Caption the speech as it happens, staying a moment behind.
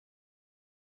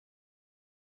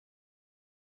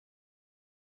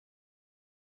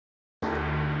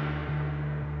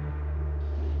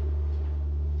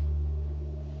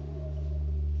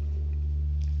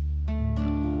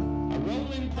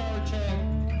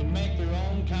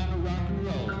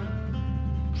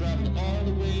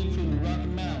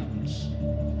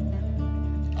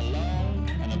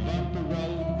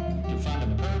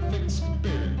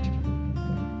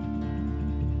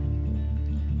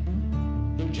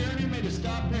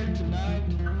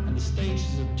the stage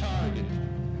is a target.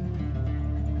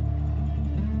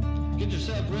 Get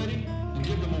yourself ready and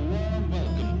give them a warm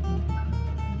welcome.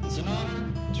 It's an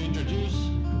honor to introduce,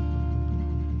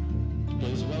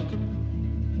 please welcome,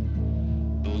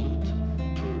 Bulletproof.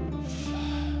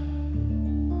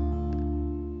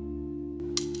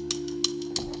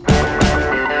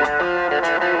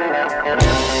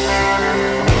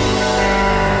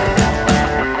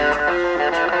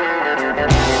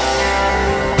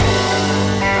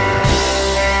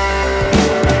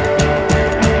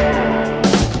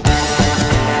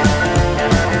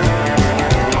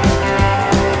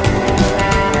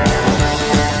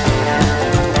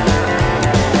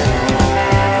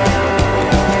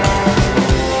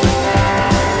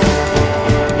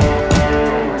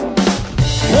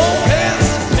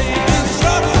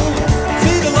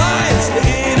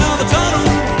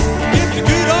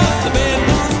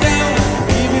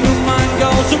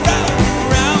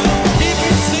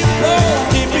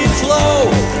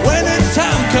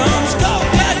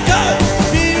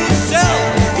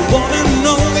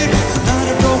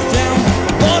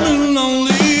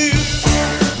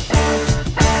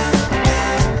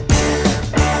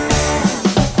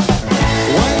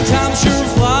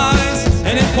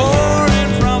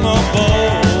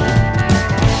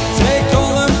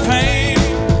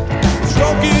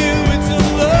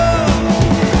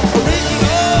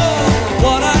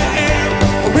 What I am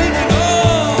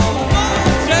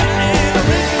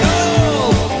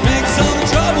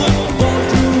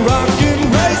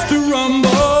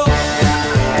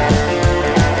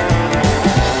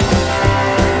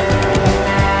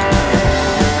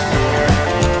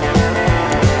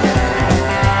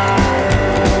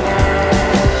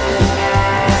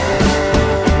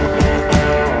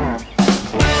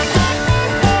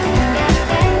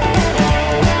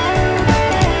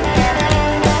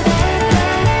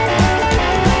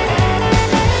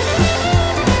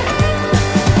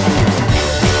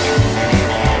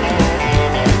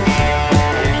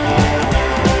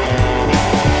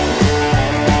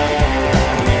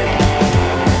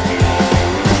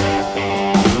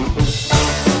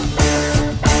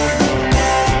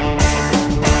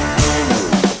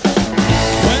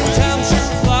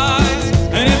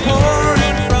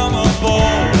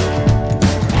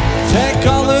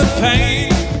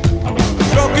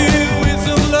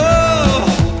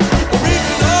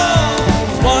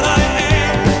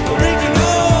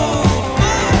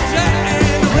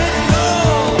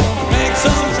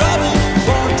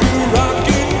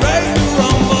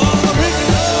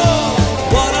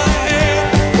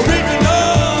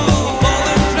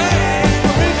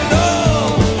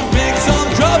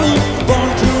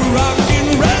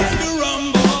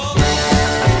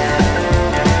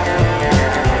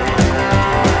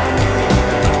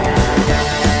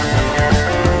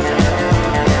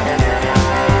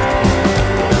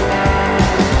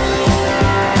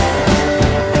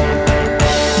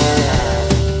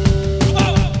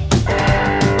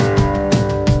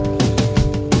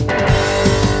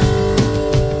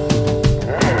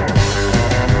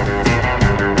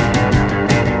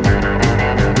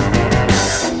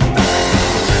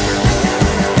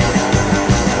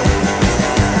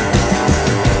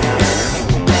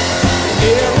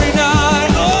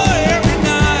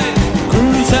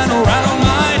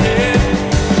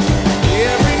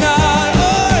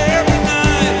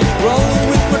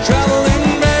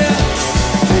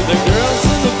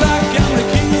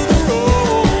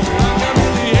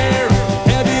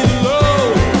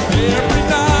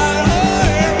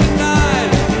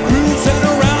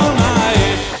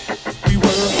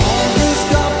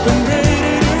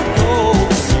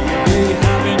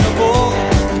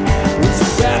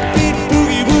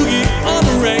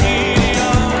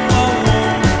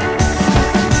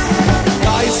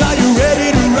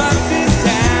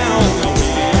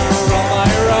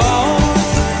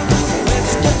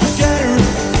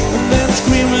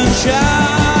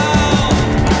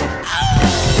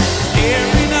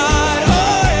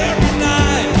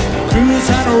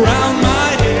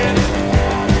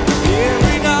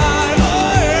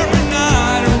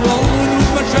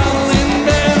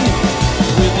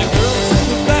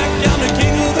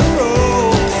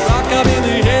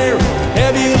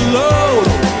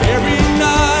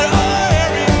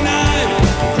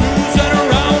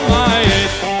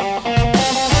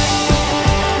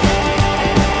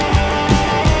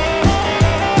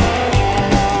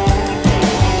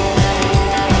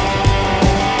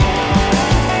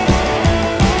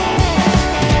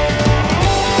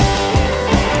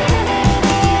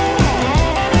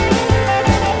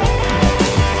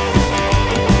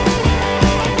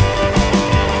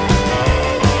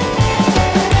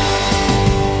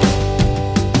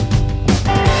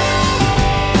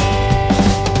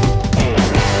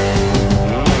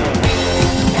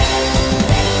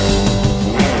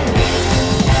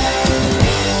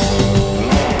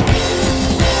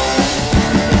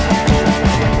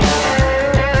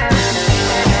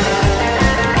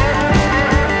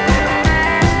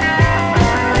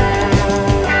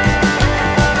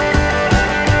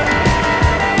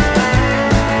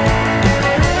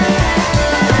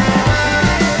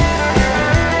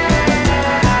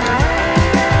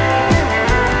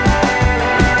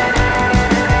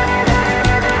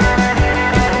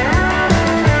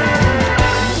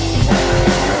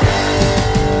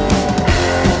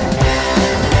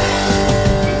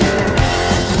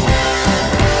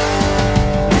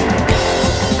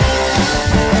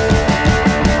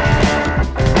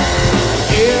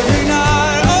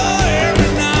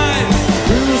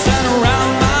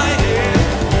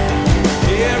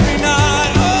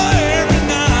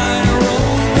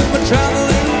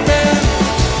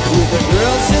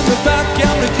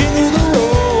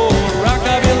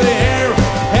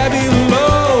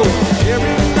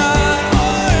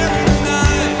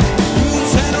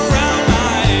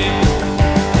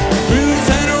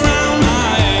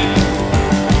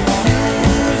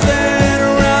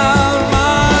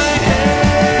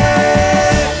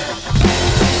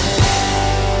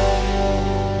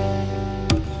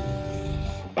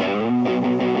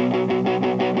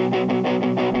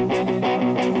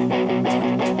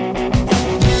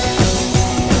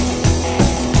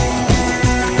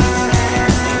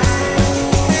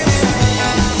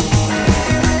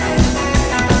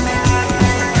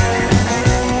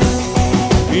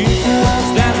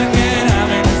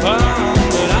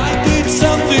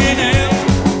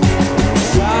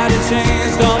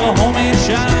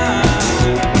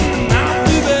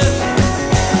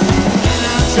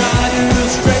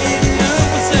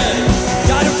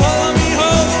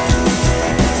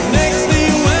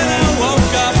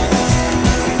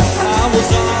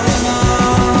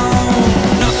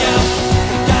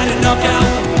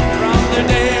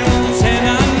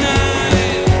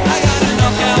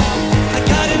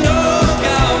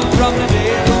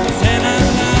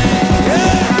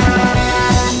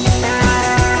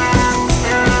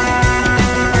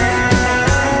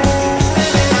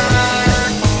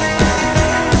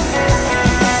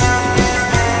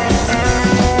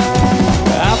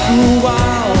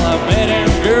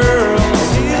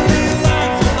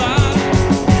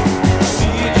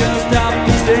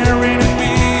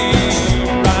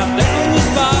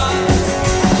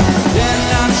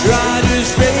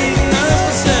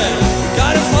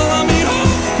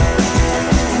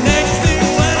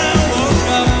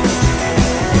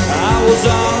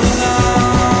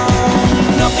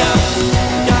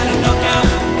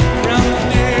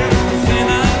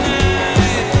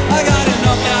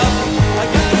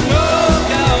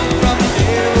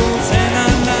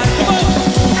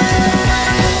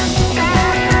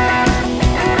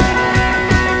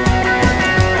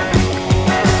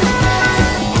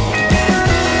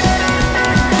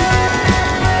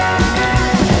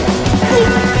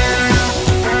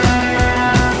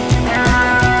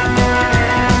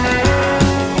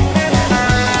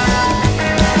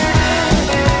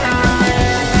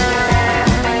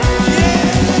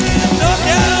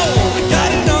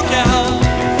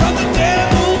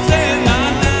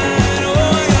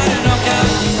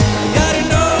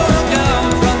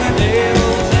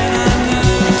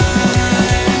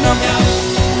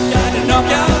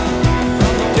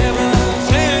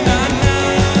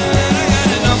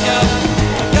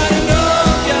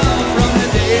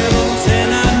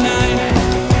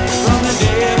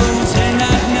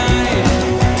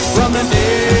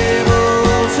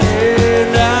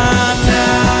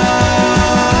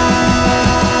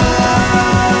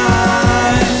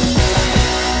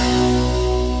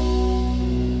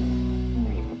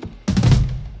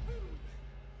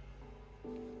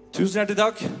Tusen hjertelig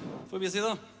takk, får vi si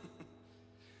da.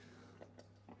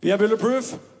 Vi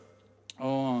Bulletproof,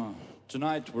 og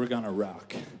tonight we're gonna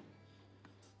rock.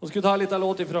 Nå skal vi ta litt av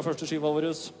låt fra første skiva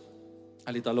vår.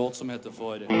 En litt av låt som heter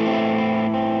for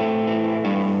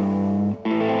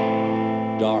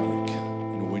Dark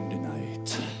and Windy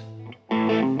Night.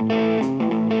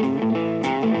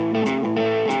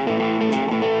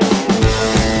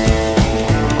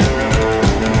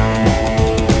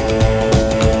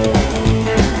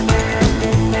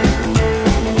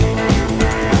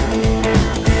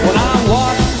 When I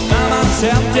walked by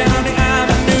myself down the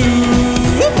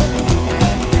avenue,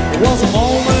 there was a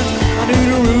moment I knew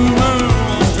the rumor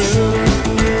was true.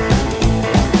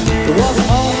 There was a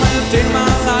moment in my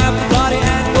life the body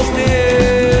end was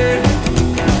near,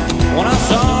 when I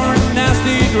saw her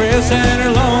nasty dress and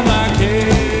her long black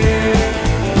hair.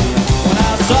 When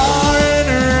I saw her in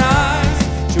her eyes,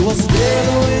 she was a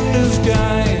devil in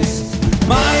disguise.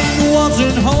 Mine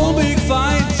wasn't whole big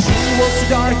fight, she was a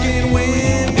dark and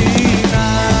windy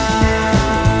night.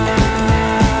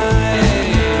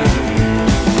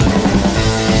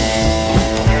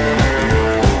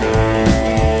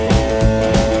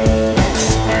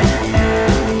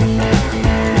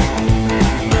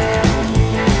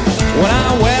 When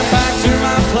I went back to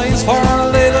my place for a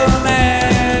little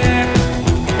nap,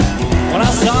 when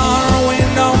I saw her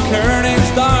window curtains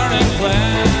starting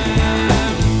flat,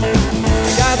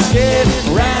 I got scared,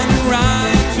 ran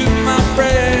right to my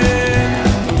friend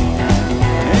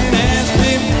and asked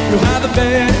him to have the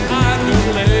bed I could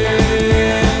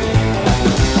live.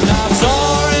 And I saw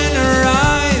her in her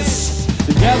eyes,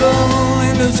 the devil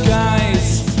in disguise.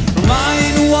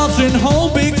 Mine wasn't whole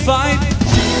big fight,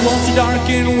 she was a dark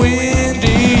and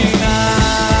windy night.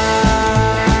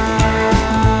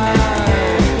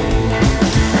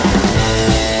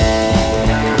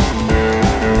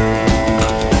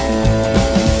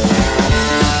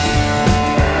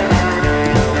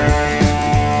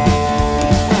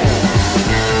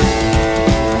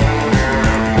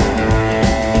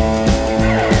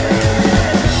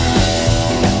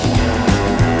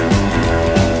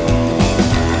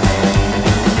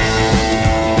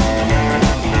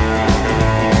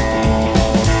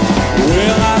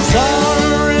 Well, I saw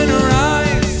her in her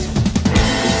eyes,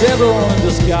 the devil in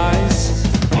disguise.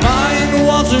 Mine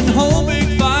wasn't whole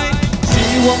big fight, she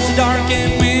was a dark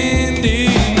and windy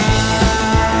night.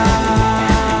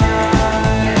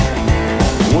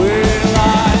 Well,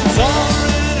 I saw her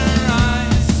in her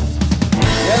eyes,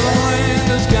 devil in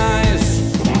disguise.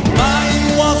 Mine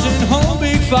wasn't whole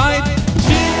big fight,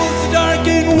 she was a dark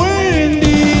and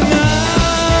windy night.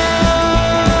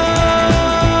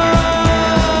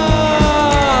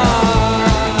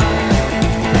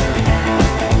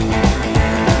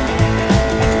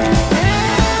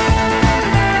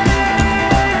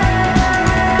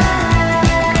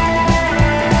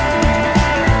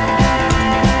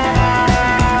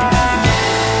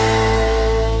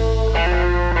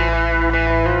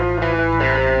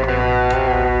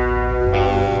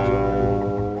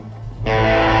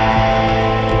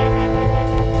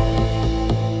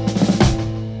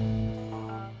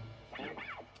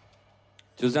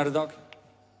 Tusen hjertelig takk.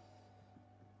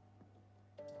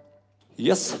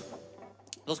 Yes.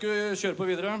 Da skal vi kjøre på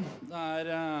videre. Det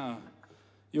er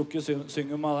Jokke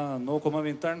synger om nå kommer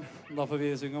vinteren. Da får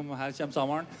vi synge om her kommer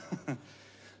sommeren.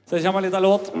 Så det kommer litt av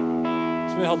låt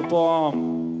som vi hadde på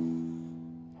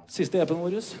siste EP-en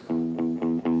vår.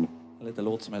 Litt av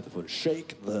låt som heter for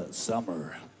Shake the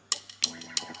Summer.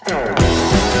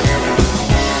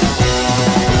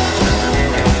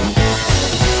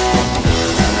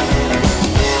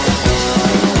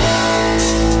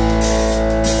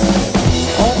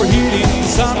 Overheating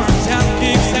summer's have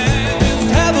kicks and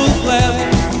heaven left.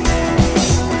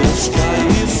 The sky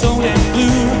is so damn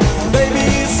blue,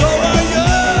 baby, so are you.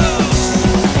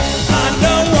 I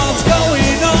know what's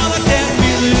going on, I can't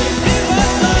feel it in my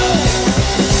soul.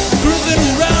 Cruising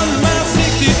around my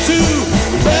 62,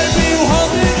 baby,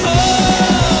 hold it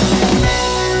on.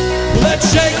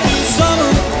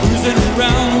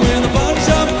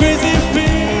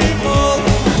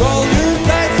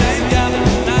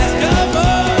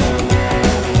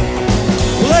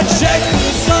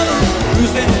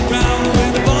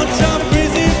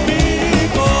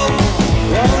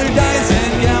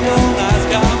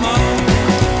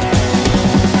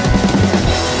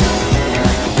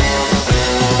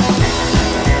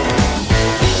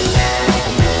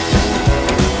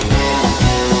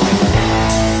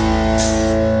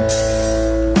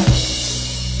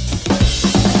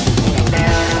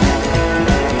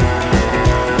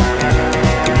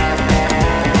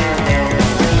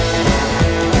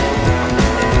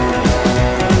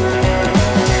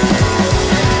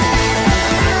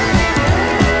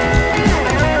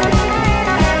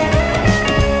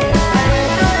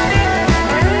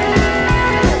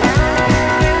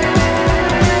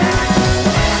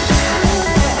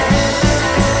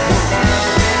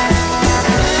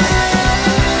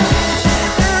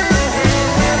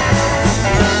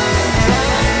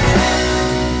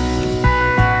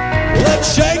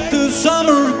 Let's shake the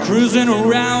summer, cruising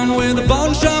around with a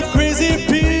bunch of crazy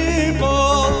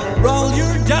people. Roll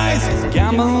your dice,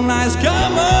 gamble nice,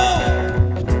 come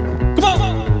on. Come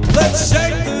on. Let's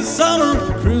shake the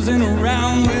summer, cruising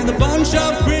around with a bunch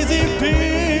of crazy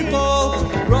people.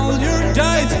 Roll your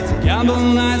dice, gamble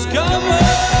nice, come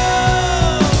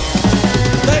on.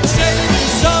 Let's shake the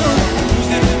summer,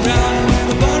 cruising around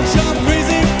with a bunch of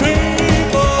crazy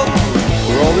people.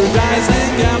 Roll your dice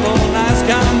and gamble nice,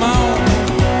 come on.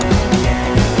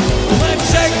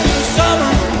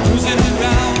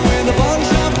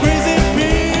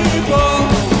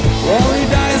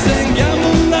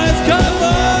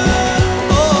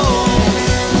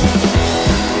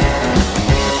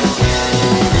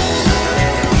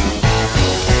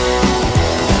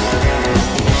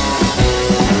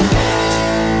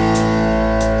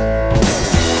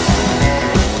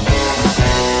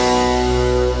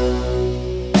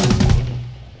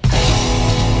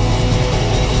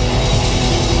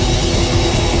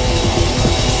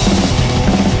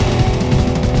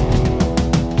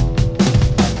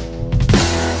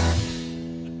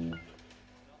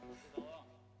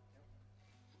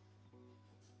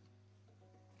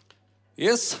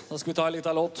 Yes, da skal vi ta en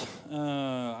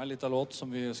liten låt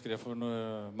som vi skrev for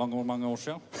mange år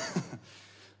siden.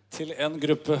 Til en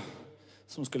gruppe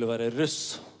som skulle være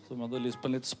russ, som hadde lyst på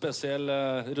en litt spesiell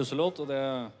russelåt, og det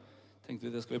tenkte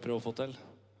vi det skal vi prøve å få til.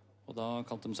 Og da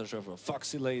kalte de seg selv for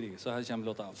Foxy Lady, så her kommer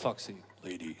låta Foxy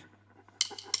Lady.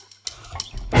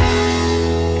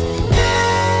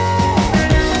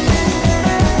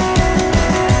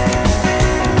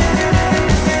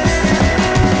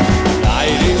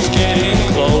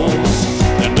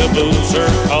 The boots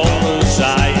are all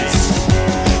size.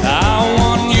 I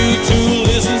want you to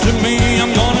listen to me.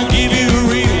 I'm gonna give you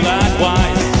real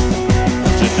advice.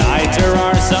 Tonight there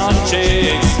are some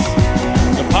chicks,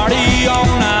 the party all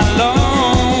night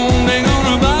long. They're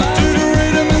gonna vibe to the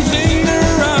rhythm and sing their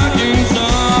rocking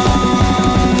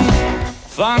song.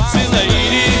 Foxy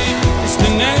Lady is the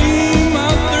name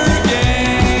of their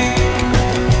gang.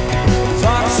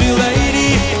 Foxy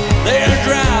Lady, they're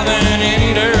driving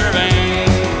in their van.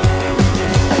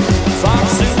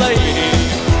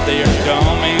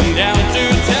 Coming down to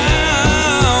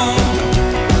town.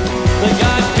 They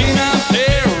got peanut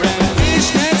hair and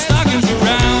fishnet stockings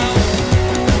around.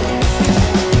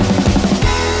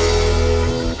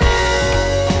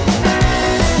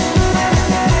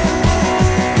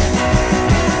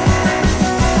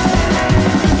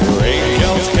 There ain't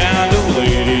those kind of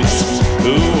ladies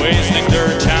who wasting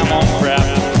their time on crap.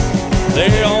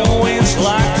 They always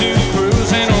like to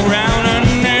cruising around and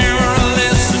never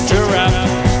listen to rap.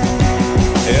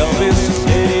 Elvis,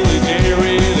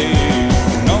 Jerry Lee,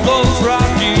 and all those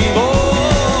rocky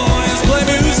boys play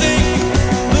music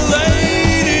the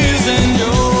ladies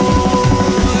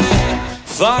enjoy.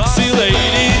 Foxy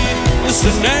Lady is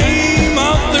the name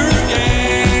of their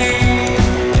gang.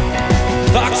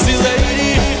 Foxy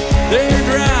Lady, they're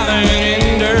driving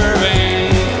in their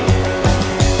van.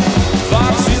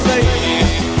 Foxy Lady,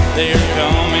 they're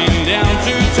coming down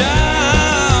to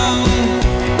town.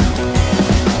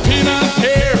 Peanut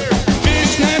hair,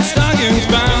 fishnet stockings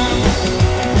bound.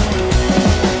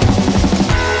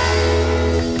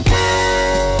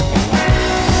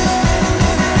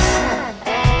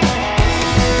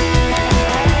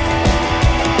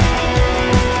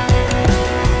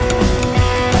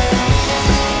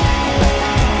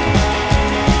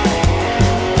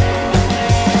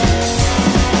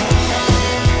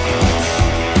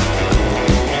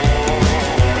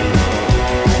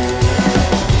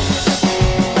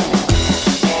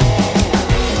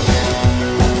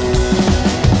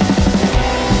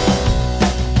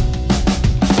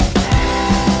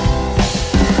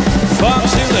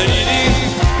 Foxy Lady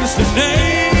is the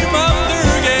name of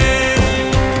their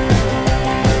gang.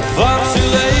 Foxy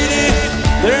Lady,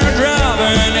 they're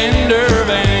driving in their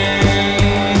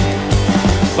van.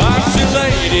 Foxy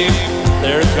Lady,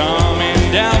 they're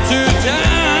coming down to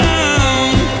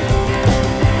town.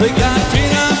 They got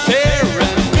peanut hair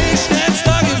and fishnet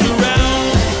stockings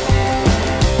around.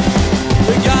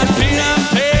 They got peanut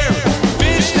hair,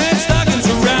 fishnet stockings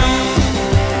around.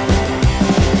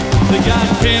 They got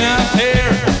peanut hair,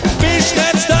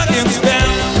 fishnet stockings down.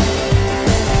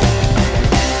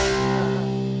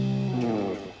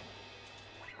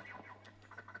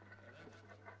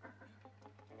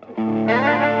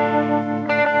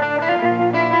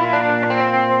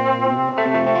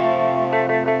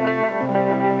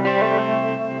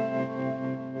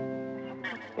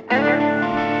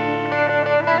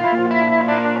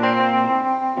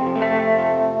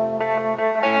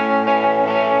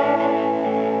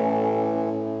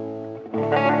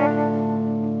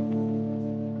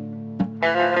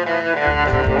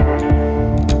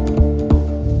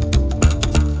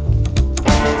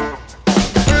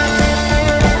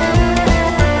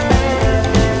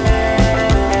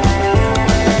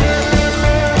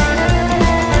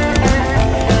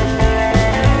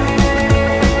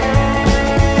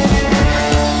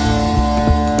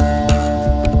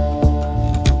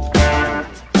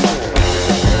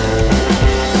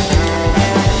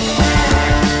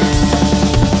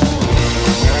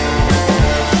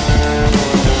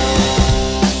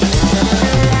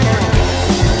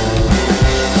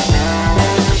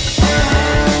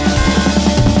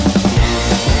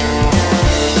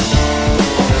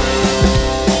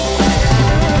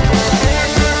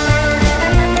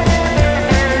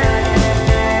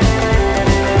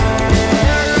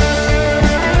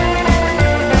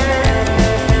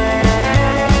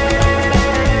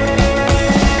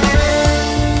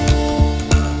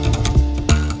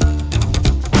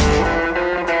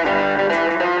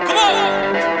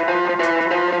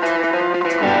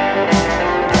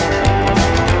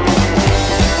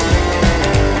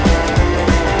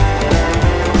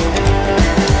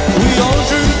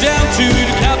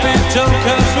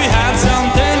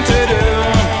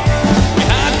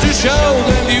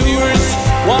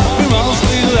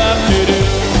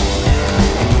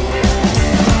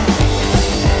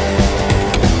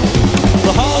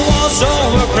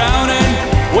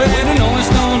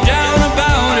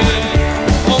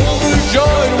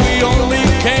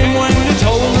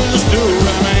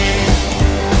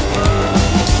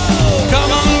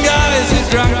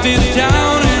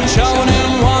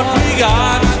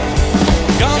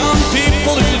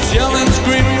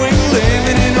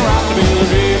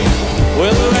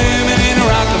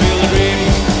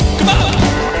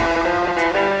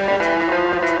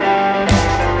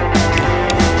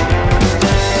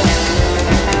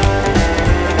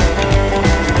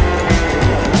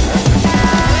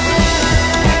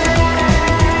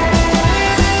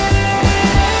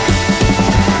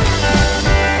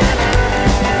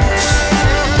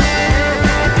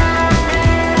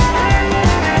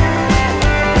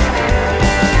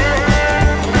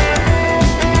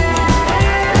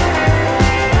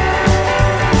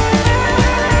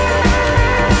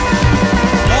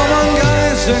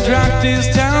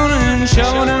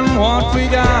 what we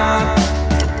got.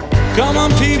 Come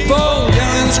on, people,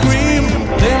 yell and scream,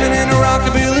 living in a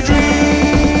rockabilly dream.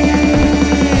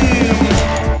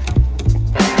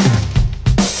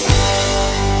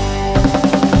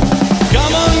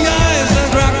 Come on, guys,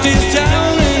 let's rock this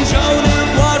town and show them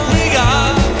what we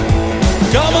got.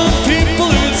 Come on, people,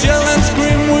 let's yell and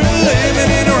scream, we're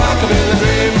living in a rockabilly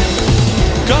dream.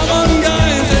 Come on,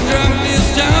 guys, let's rock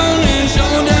this town and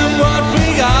show them what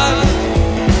we got.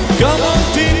 Come on,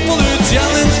 people, let's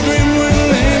yell and scream, we're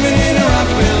living in a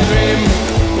rockabilly dream.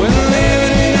 We're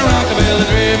living in a rockabilly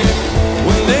dream.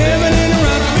 We're living in a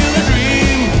rockabilly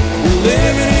dream. We're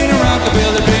living in a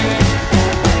rockabilly dream.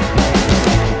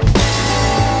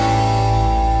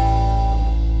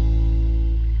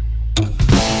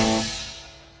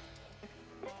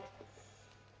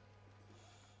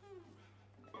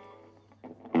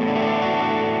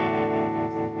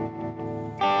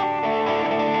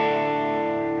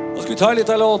 Da skal vi ta en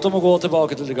liten låt om å gå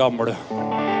tilbake til det gamle.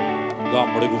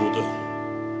 Gamle gode.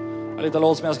 En liten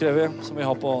låt som jeg har skrevet, som vi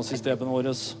har på siste EP-en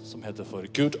vår, som heter for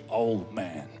Good Old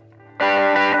Man.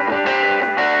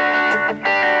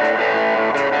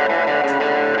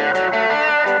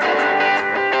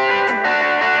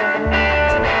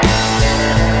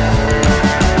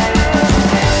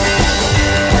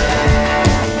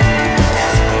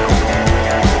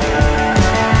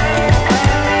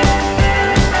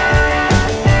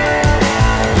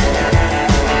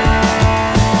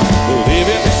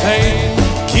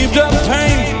 Keep the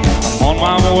pain, I'm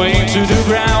on my way to the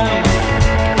ground.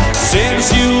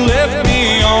 Since you left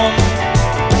me on,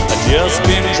 I've just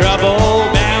been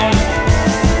troubled down.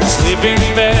 Sleeping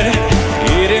in bed,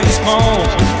 eating small,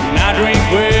 and I drink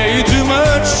way too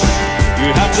much.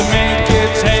 You have to make it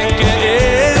take it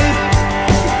in.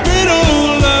 Good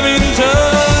old loving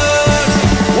touch.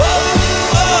 Whoa,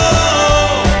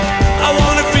 whoa, I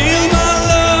wanna feel my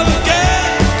love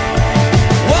again.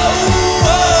 Whoa,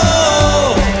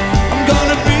 whoa, I'm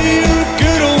gonna be a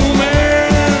good old man.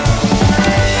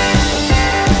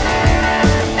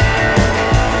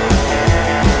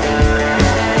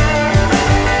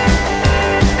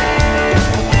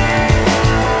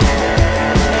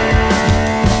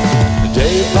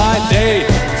 Day by day,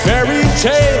 fairy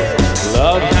tale,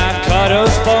 love had cut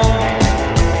us both.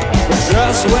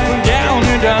 Just went down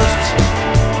in dust.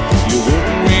 You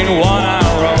wouldn't read what I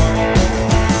wrote.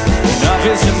 Enough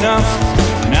is enough.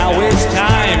 Now it's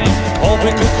time. Hope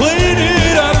we could clean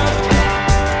it up.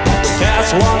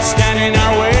 That's what's standing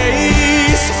our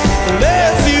ways.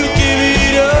 Unless you give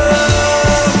it up.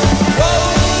 Whoa,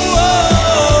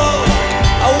 whoa,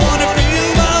 I wanna feel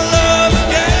my love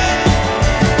again.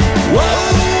 Whoa,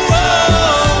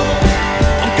 whoa,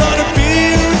 I'm gonna be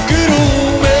a good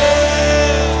old man.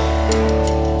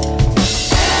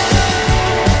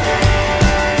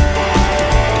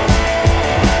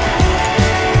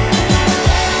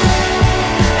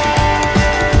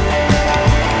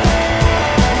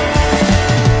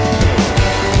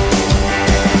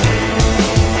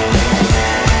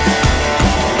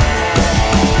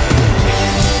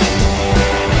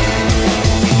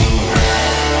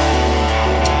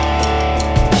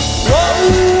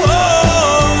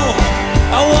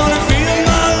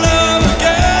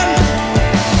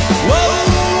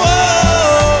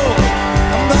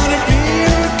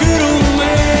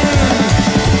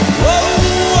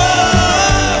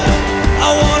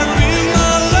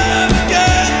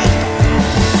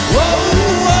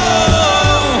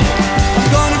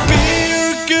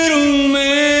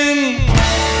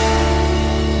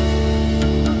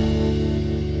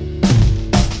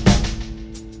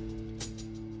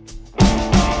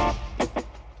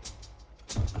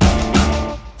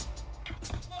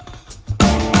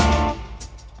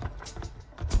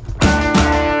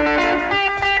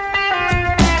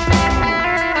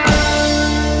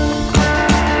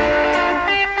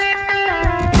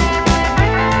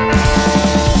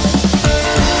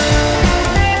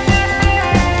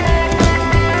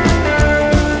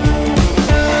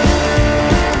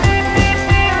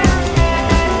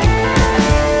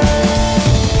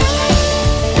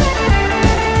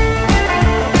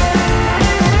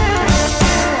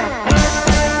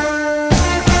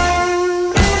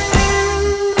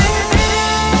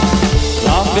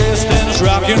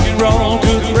 Rock and roll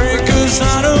could break us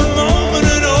not a moment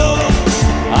at all.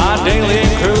 Our daily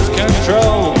cruise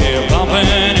control kept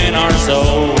pumping in our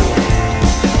soul.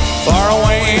 Far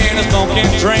away in a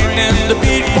smoking train and the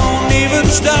beat won't even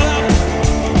stop.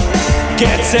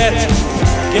 Get set,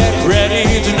 get ready,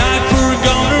 tonight we're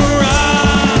gonna rock.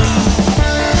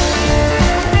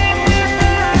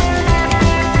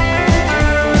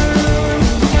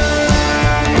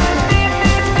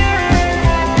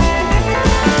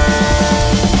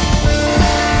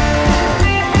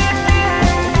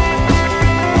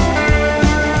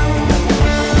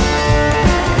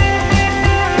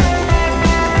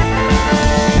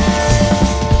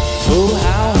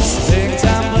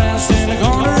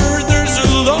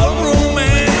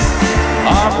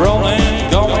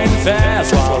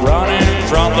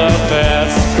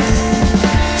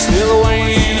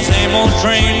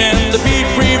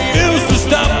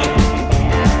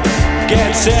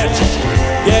 set,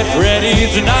 get ready,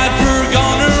 tonight we're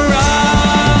gonna rock.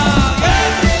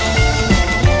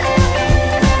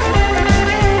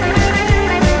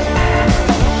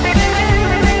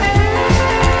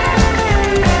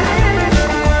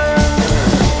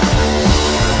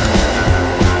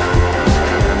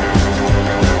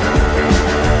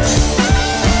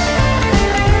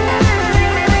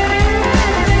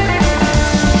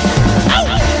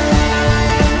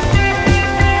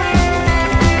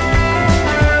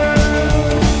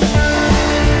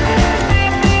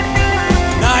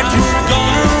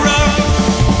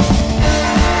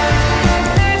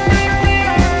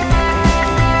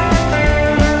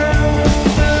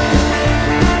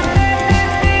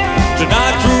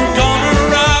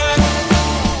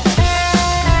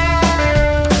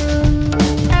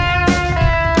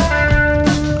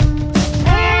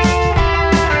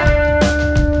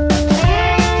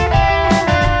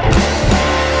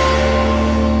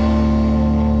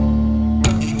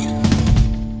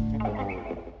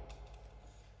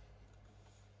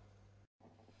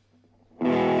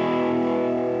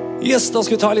 Yes, da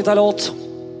skal vi ta litt av låt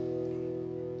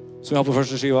som vi har på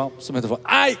første skiva, som heter for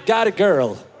I Got a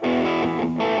Girl.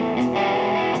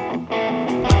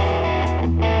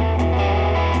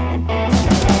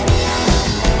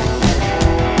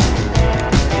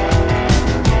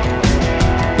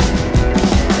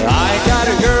 I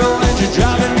got a girl and she's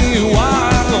driving me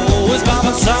wild, always by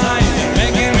my side,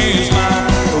 making me smile.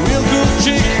 A real good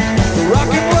chick, a rock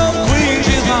and roll queen.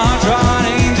 She's my heart-trying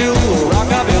angel, a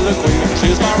rockabilly queen.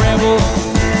 She's my rebel,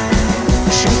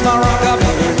 she's my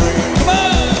rockabilly queen. Come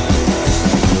on!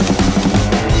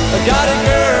 I got a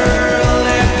girl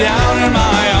left down in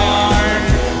my arm.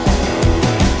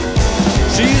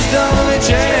 She's the only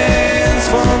chance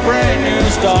for a brand new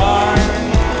start.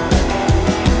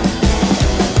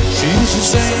 She's a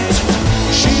saint,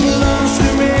 she belongs to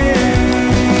me.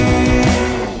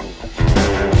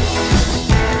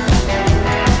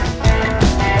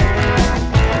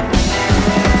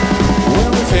 When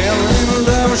we fell in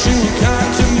love, she was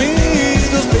kind to me.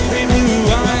 Those baby blue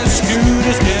eyes, cute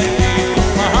as can be.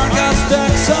 My heart got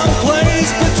stuck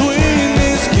someplace between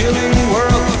this killing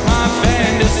world, my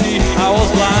fantasy. I was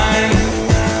blind,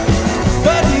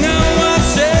 but now I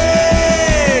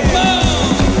say,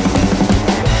 Mom,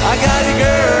 I got a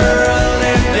girl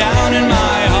left down in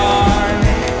my heart.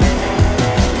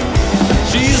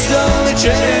 She's the only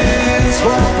chance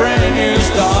for a brand new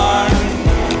start.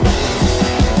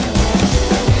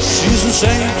 She's a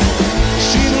saint,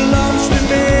 she belongs to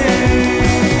me.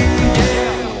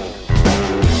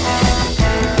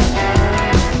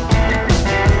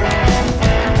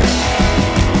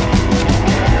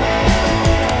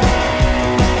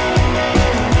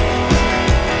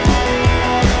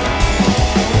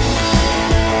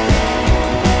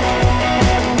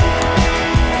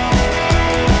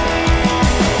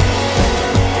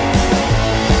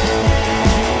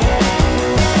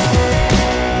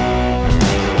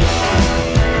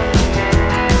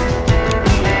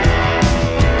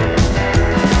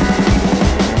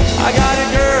 I got a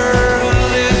girl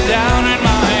left down in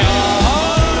my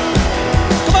arms.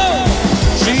 Come on!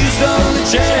 She's the only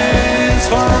chance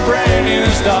for a brand new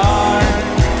start.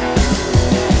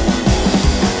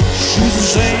 She's a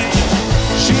saint,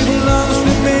 she belongs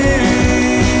to me.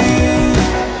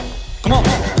 Come on!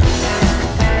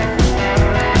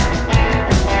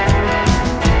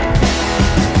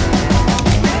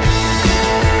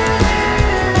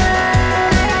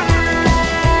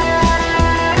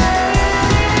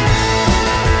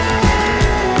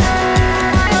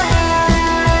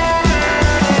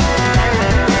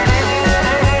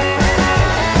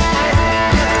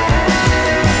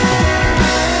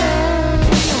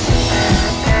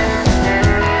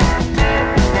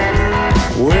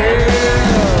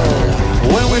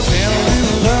 When we fell in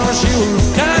love, she was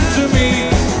kind to me.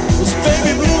 Those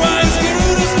baby blue eyes,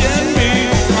 cute as can be.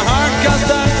 My heart got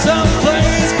stuck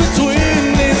someplace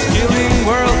between this killing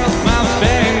world, my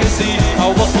fantasy. I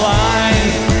was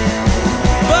blind,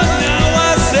 but now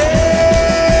I say,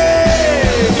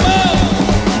 Mom,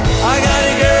 I got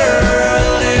a girl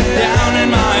left down in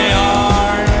my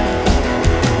heart.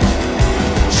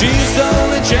 She's the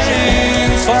only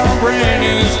chance for a brand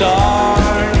new start.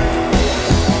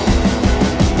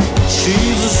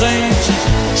 She's a saint,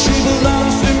 she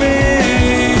belongs to me.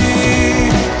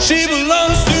 She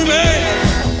belongs to me.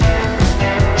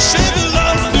 She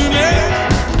belongs to me.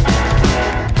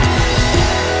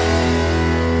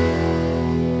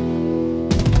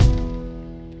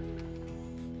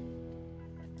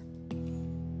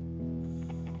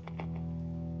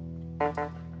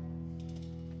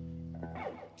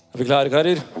 Er vi klare,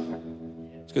 karer?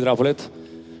 Skal vi dra på litt?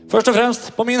 Først og fremst,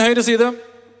 på min høyre side,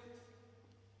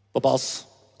 på bass,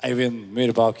 Eivind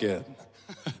Myrbakken.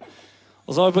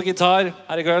 Og så har vi på gitar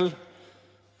her i kveld,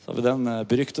 så har vi den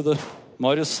beryktede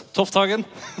Marius Tofthagen.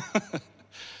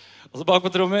 Og så bak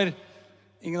på trommer,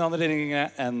 ingen andre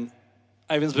ringere enn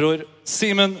Eivinds bror,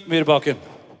 Simen Myrbakken.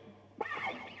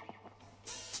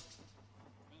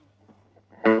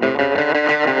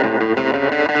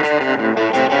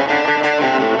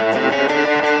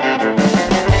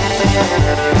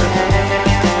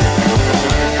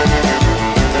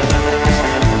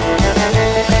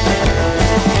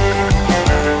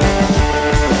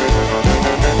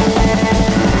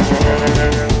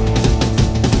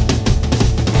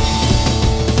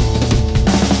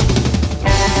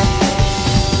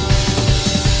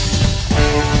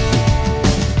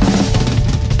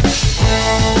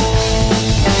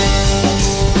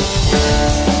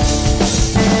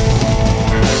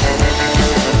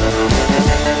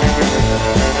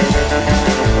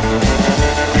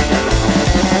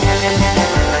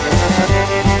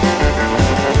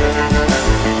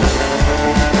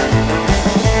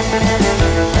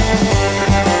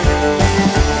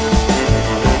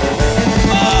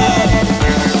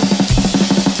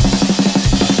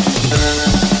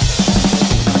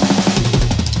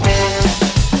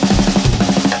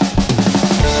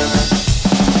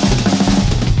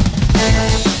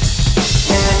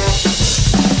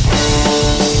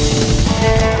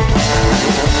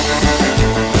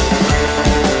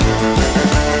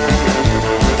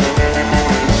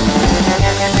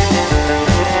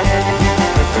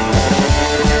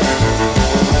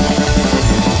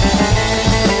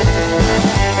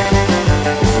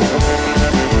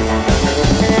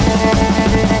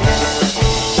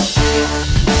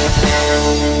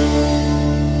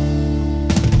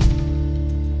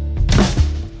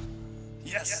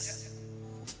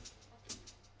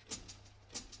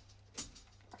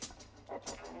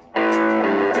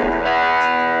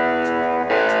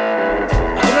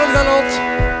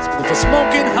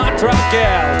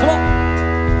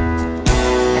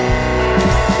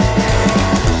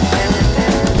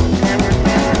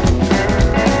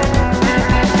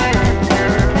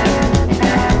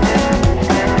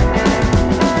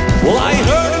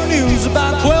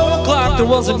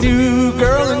 A new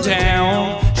girl in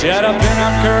town. She had a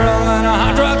pin-up girl and a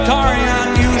hot rod car, and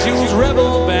I knew she was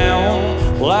rebel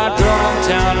bound. Well, I drove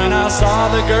downtown and I saw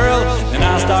the girl, and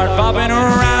I started bopping her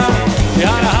around. She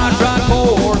had a hot rod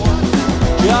Ford.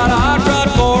 She had a hot rod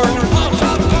Ford.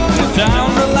 It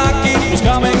sounded like it was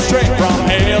coming straight from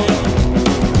hell.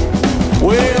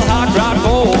 Well, hot rod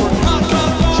Ford.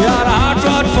 She had a hot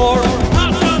rod Ford.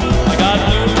 I got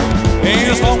blue,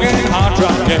 ain't a smoking hot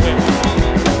rod girl.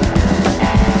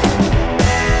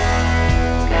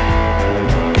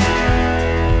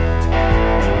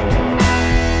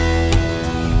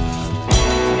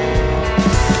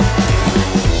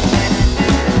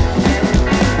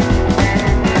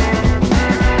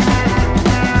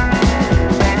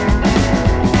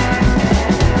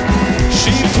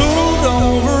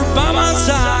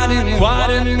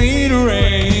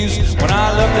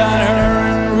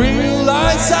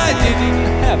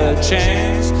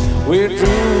 Chance. We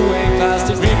drew way past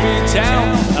the creepy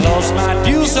town. I lost my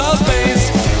views of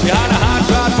space. We had a hot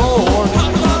rod Ford.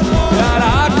 We had a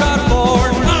hot rod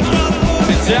Ford. And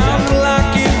it sounded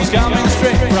like it was coming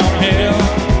straight from hell.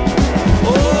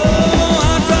 Oh,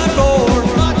 hot rod Ford.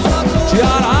 She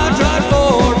had a hot rod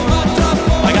Ford.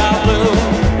 I got blue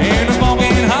in a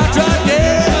smoking hot rod,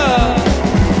 yeah.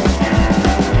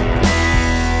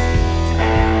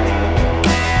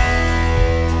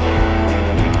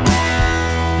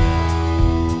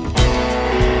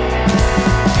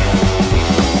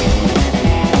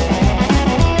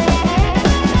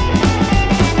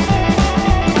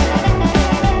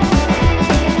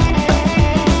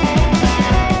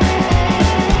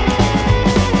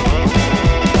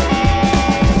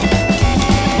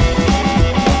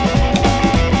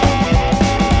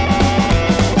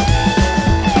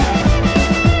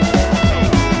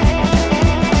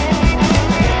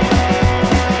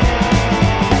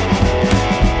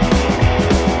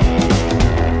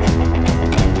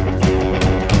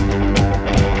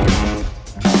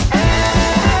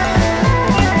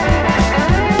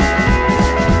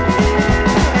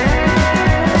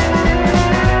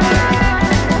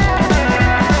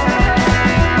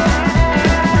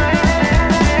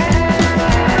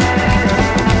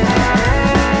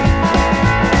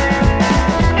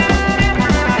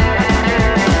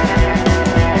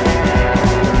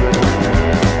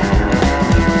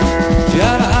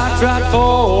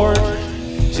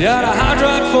 She had a hot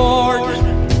rod Ford,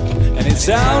 and it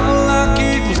sounded like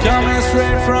it was coming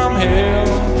straight from hell.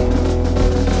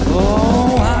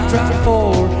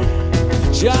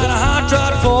 She got a hot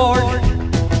rod Ford.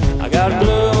 I got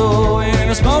blue in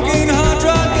a smoking hot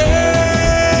rod girl.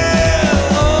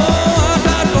 Oh, hot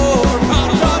rod Ford.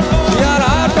 She got a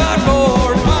hot rod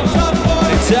Ford.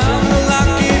 It sounded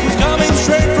like it was coming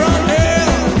straight from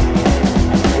hell.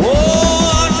 Oh,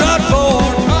 hot rod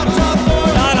Ford.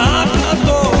 Got a hot rod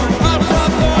Ford.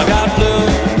 I got blue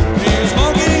in a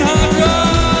smoking hot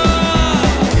rod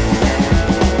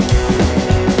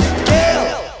girl.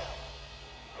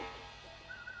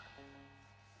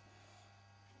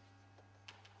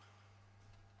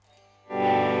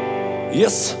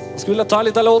 Yes, nå skulle jeg ta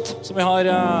litt av låt som vi har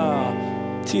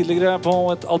tidligere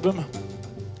på et album.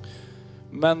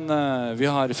 Men vi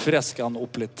har fresket den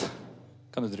opp litt,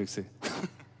 kan du trygt si.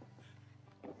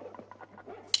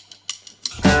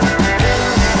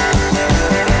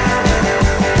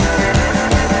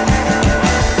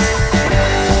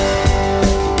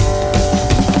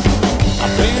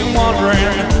 I've been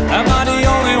wondering, am I the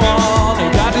only one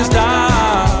who got this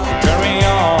style? Turn me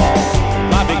on,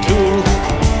 might be cool.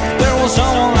 There was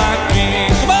someone like me.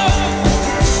 Come on!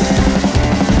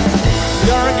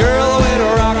 You're a girl with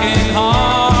a rocking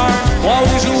heart. Why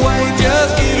would you wait?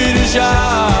 Just give it a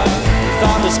shot.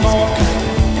 Start the smoke,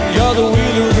 you're the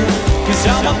wheeler. 'Cause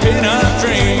I'm a pin-up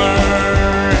dreamer.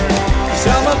 'Cause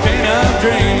I'm a pin-up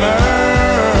dreamer.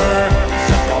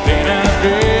 'Cause I'm a pin-up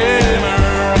dreamer.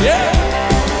 Yeah!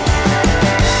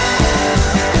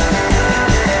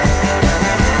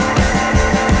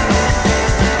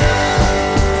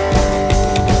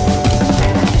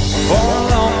 For a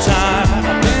long time,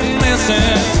 I've been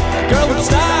missing a girl with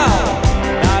style,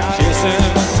 not kissing.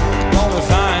 Gonna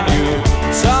find you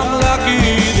some lucky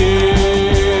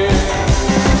day.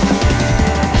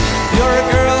 You're a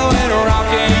girl with a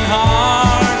rocking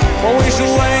heart. Well, we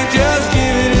should wait, just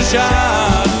give it a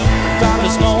shot. Start to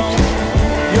smoke,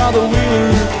 you're the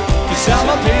wheeler. 'Cause I'm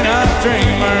a pin-up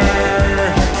dreamer.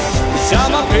 'Cause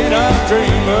I'm a pin-up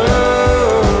dreamer.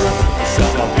 'Cause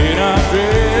I'm a pin-up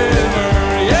dreamer.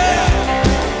 Yeah!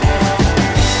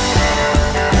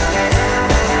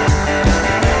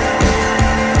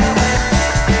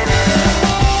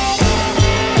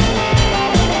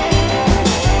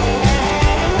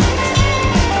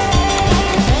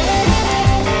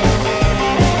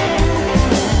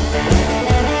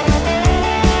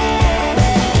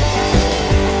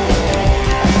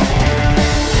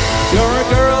 You're a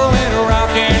girl with a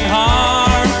rocking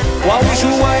heart. Why would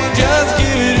you wait? Just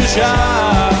give it a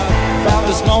shot. Found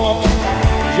the smoke,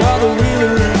 you're the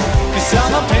wheeler. 'Cause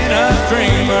I'm a pin-up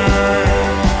dreamer.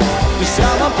 'Cause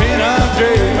I'm a pin-up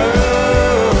dreamer.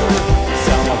 'Cause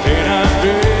I'm a pin-up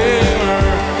dreamer.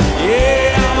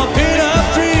 Yeah, I'm a pin-up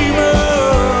dreamer.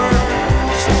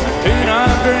 'Cause I'm a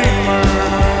pin-up dreamer.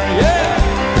 Yeah!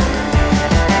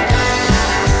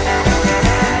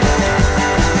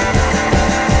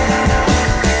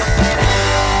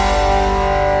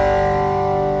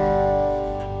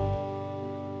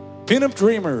 Pin-up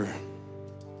Dreamer.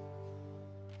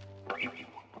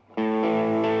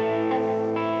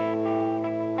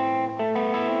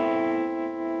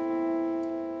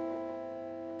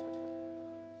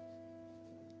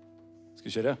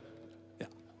 Skal vi kjøre? Ja.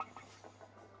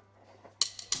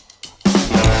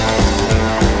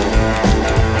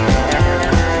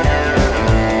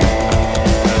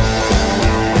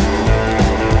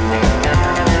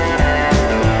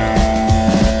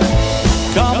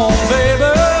 Come on,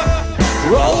 baby,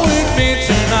 roll with me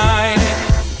tonight.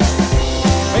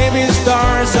 Maybe the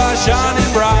stars are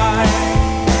shining bright.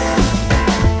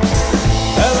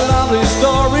 A lovely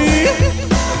story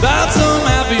about some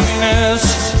happiness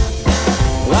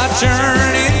that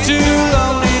turned into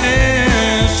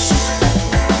loneliness.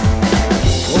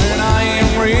 When I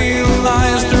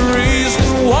realized the reason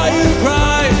why you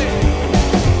cried,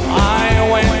 I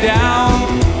went down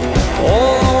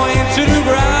all the way to the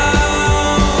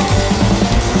ground.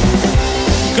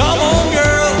 Come on,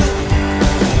 girl.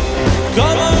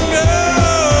 Come on,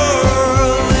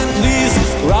 girl. And please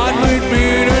ride with me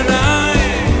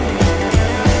tonight.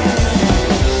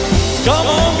 Come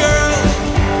on, girl.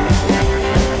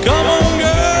 Come on,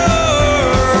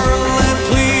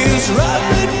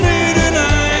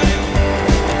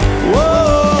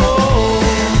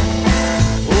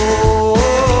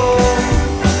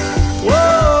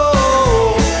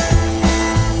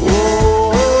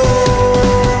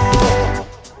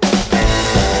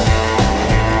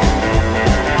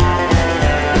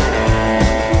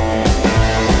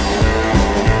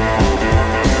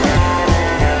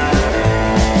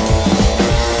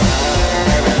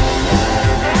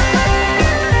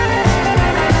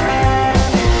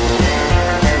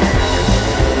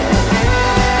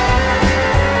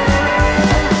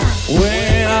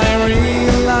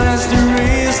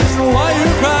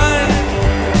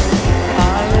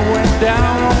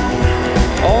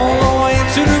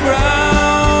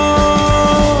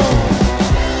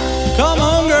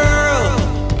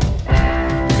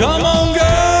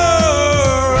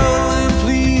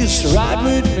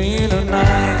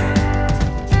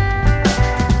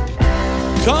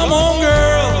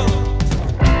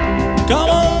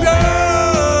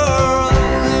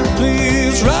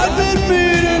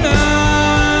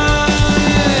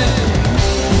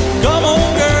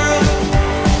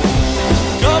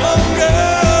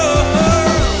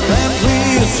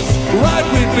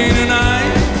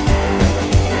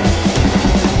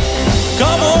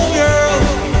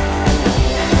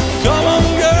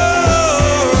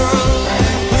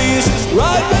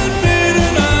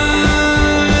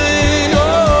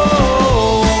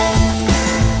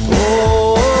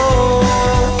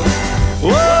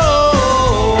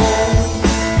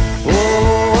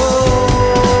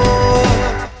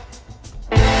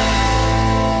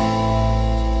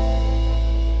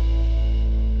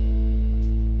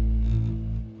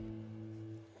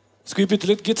 Skal vi bytte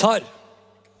litt gitar?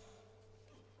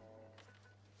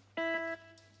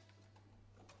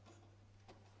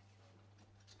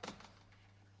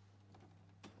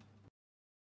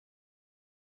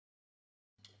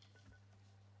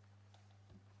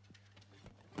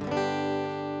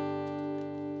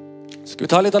 Skal vi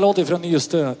ta litt av låt fra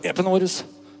nyeste EP-en vår?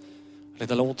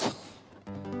 Litt av låt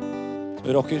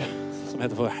rocker som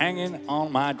heter for Hanging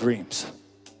on My Dreams.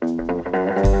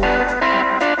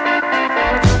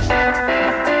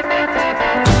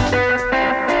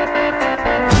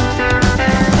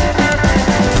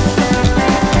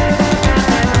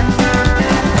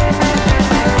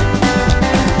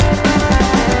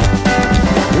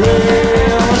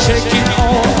 Well, shaking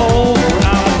all over,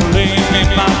 I'm laying in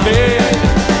my bed.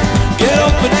 Get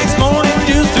up the next morning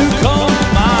just to comb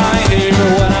my hair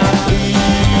when I please.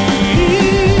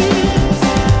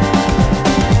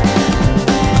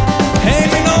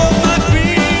 Hanging on my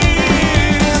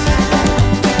dreams.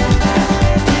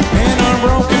 In a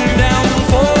broken down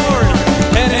Ford,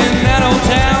 heading out of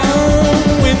town,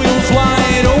 windows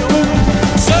wide open,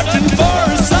 searching for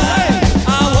a sign. I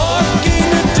walk in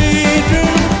a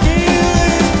daydream,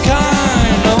 feeling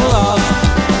kind of lost.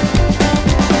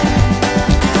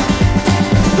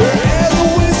 Their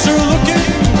enemies are looking,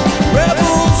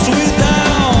 rebels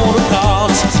without a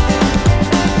cause.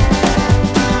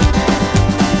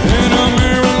 In a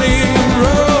Maryland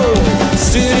road,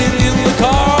 sitting in the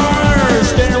car,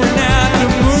 staring at the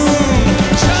moon,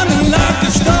 shining like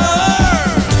a star.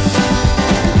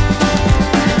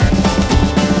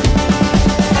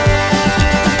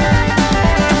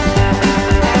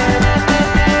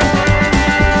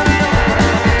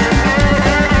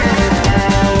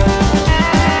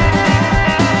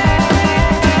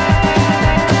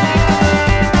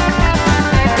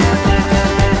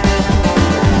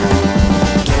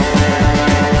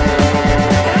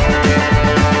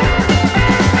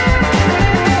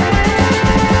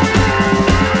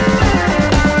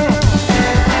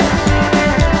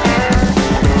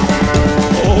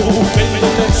 Oh, baby,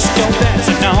 let's go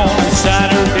dancing on a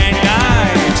Saturday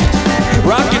night.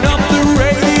 Rocking up the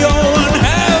radio and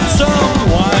have some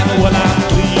wine while I'm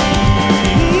pleased.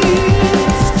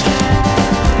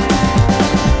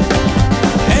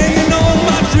 Hanging on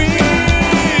my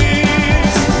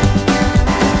dreams.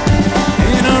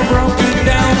 In a broken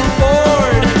down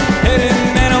Ford,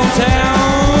 heading out of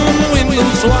town,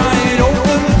 windows wide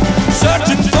open,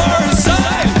 searching for a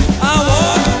sign. I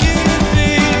walk in a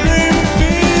daydream,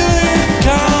 feeling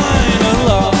kinda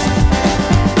lost.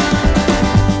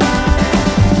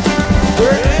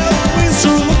 Where enemies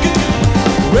are looking,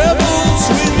 rebels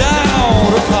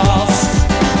without a cause.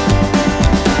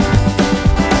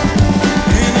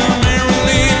 In a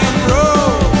Maryland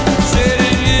road,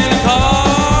 sitting in a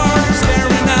car,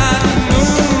 staring at the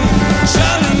moon,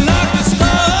 shining like a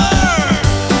star.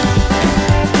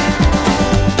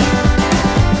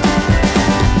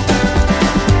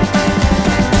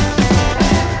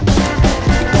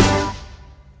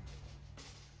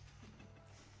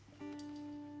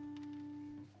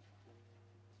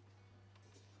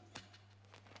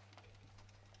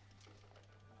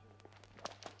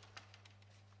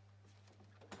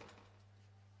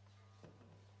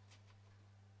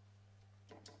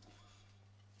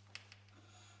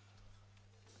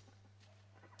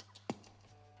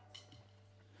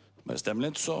 Bare stem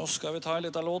litt, så skal vi ta en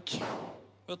liten låt,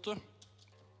 vet du.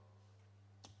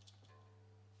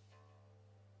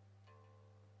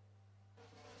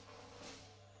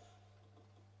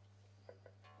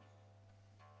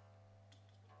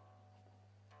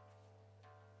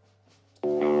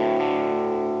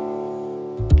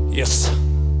 Yes.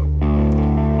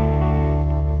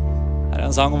 Her er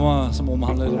en sang som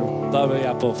omhandler da vi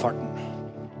er på farten.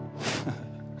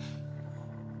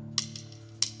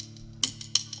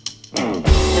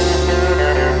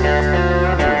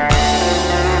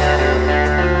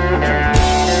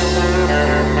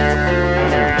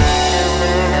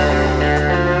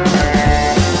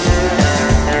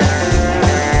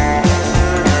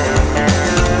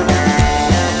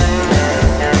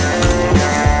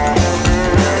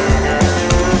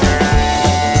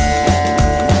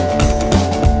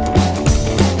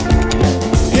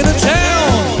 In a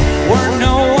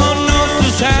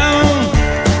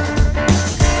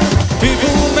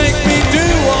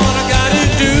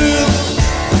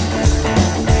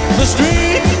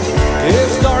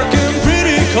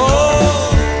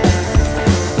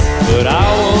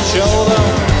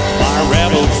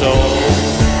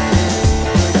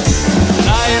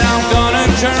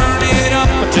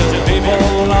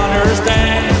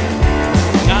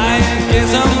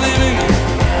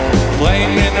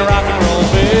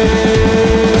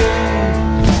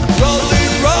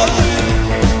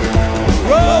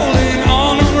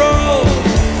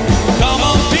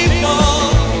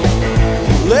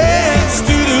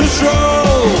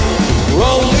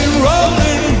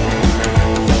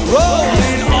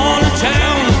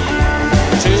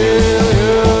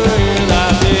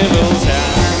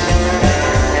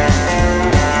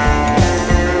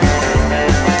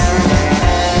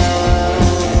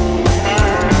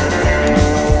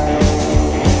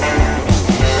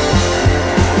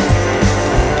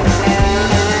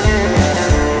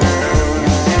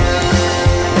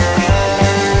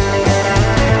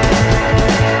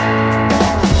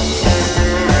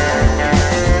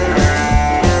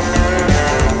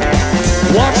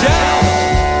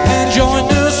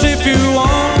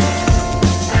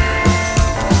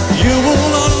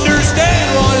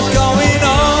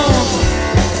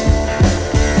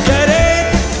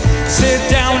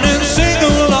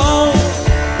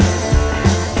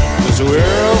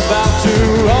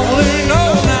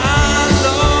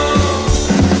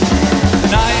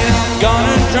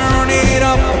gonna turn it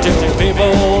up till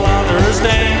people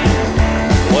understand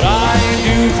what I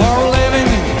do for a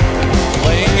living,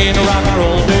 playing in a rock and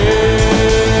roll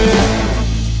band.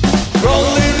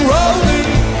 Rolling, rolling,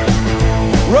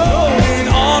 rolling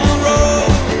on the road.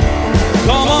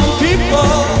 Come on,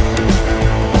 people,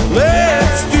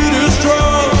 let's do this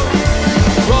stroll.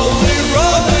 Rolling,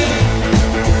 rolling,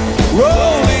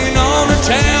 rolling on the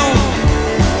town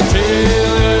till you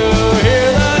hear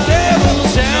the devil's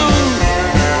sound.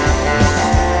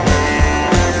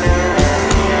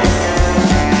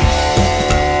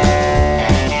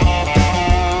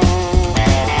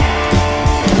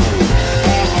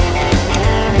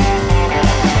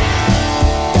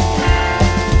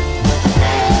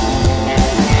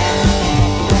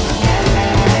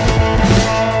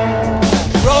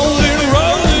 Rolling,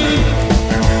 rolling,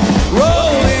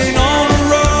 rolling on the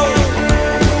road.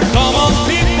 Come on,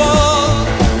 people,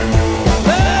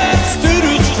 let's do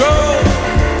this stroll.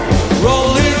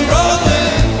 Rolling,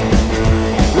 rolling,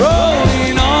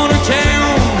 rolling on the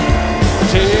town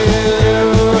till you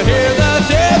hear the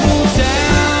devil's sound.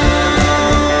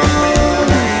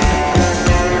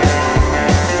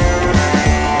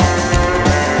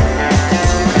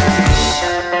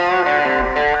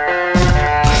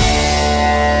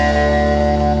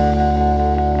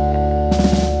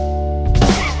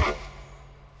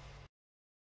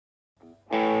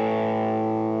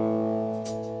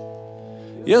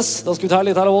 Yes, da skal vi ta en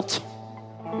liten låt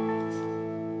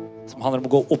som handler om å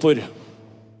gå oppover.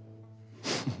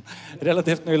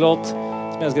 Relativt ny låt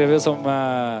som jeg skrev som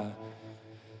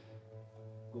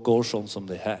går sånn som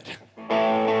det her.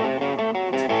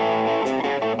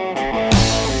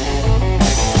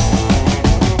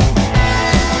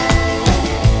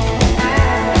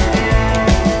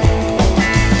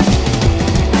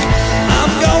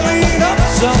 I'm going up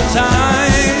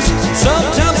sometimes.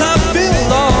 Sometimes I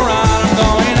feel alright. I'm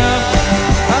going up.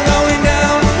 I'm going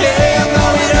down. Yeah, I'm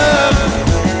going up.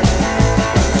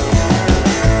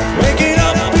 Waking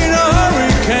up in a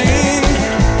hurricane,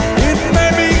 it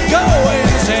made me go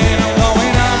insane. I'm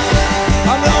going up.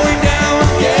 I'm going down.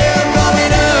 Yeah, I'm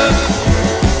going up.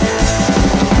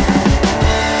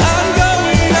 I'm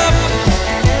going up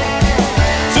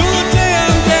to the day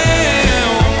I'm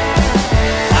down.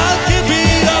 I'll keep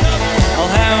it up.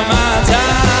 I'll have my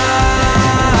time.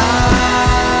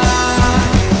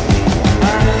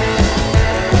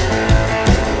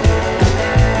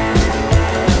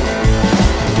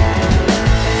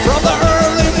 From the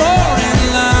early morning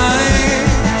light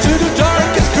to the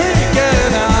darkest creek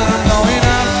at night, I'm going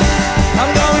up.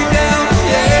 I'm going down.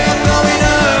 Yeah, I'm going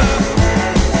up.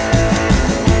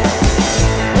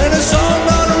 And a song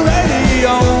on the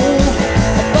radio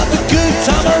about the good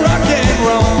time of rock and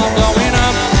roll. I'm going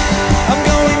up. I'm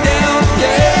going down.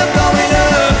 Yeah, I'm going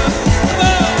up.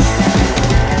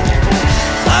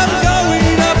 I'm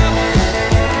going up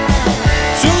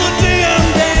to the day I'm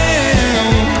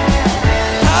down.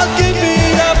 I'll give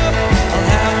it up. I'll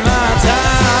have my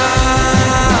time.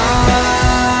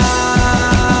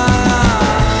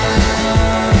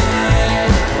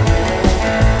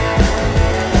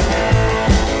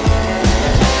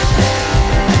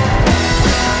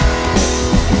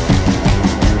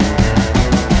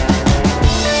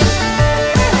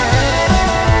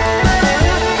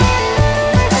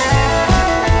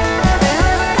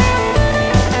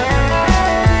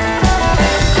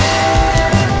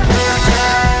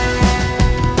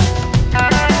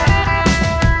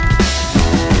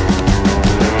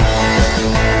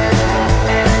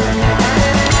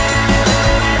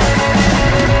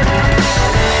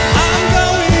 I'm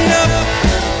going up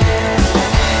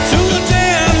to the day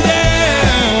I'm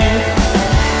down.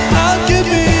 I'll give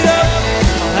it up.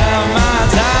 I'll have my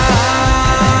time.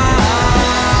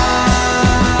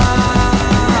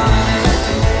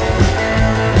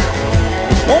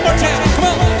 One more time, come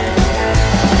on.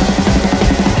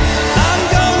 I'm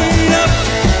going up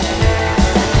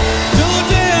to the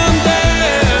day I'm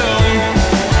down.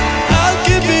 I'll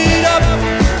give it up.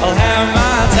 I'll have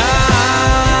my time.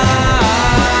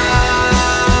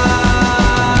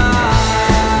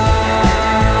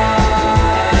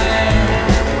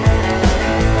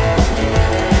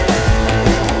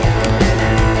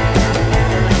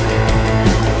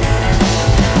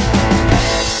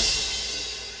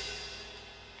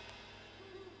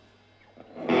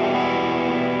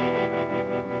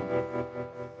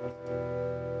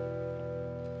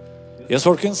 Yes,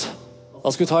 folkens.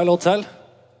 Da skal vi ta en låt til.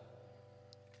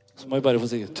 Så må vi bare få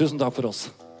si tusen takk for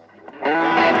oss.